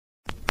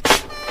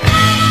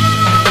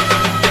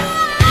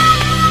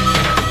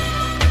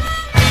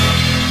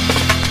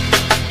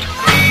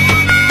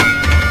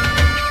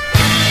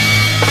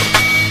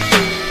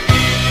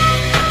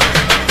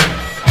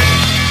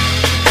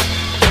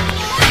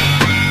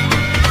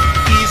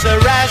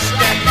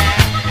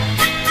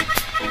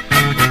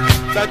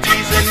'cause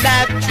he's a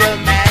natural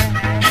man.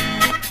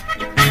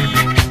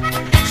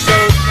 So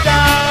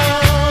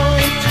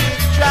don't you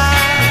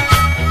try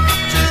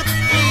to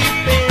keep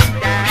him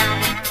down.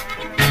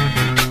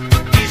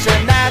 He's a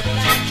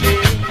natural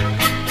kid,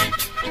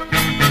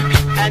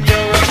 and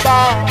you're a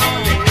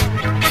balling.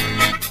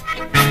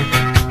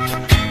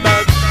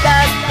 But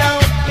that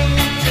don't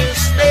mean to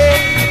stay.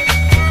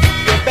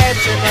 You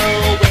better know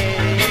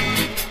it.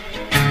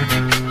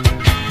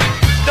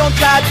 Don't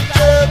try to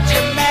judge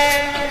a man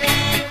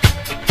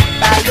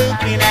by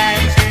looking at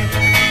him.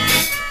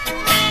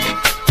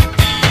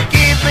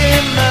 Give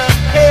him a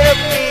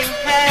helping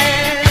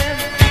hand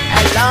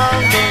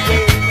along the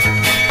way.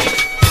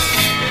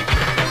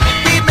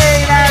 We may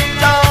not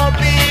all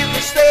be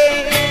the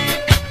same.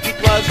 It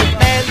wasn't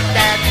meant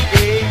that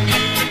way.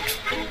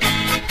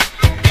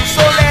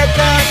 So let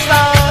us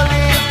all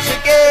live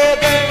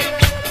together,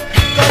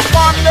 'cause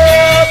one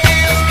love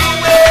is the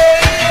way.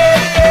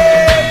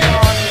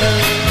 One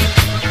love,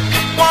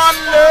 one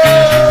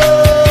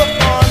love,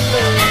 one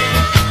love.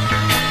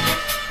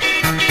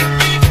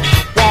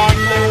 One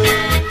love,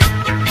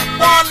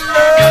 one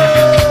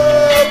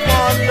love,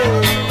 one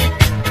love.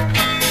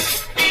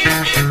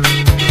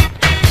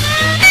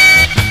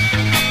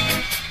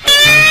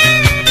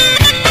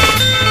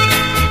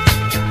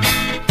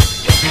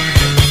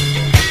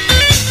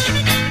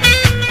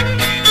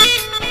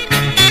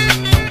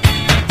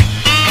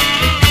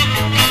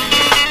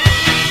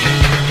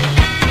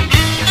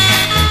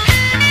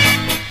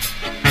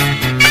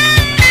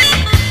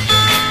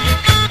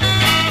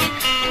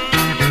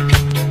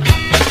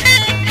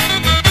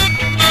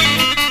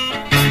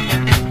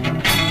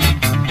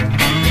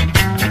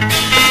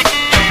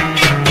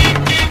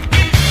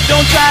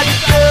 Don't try to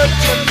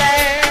judge a man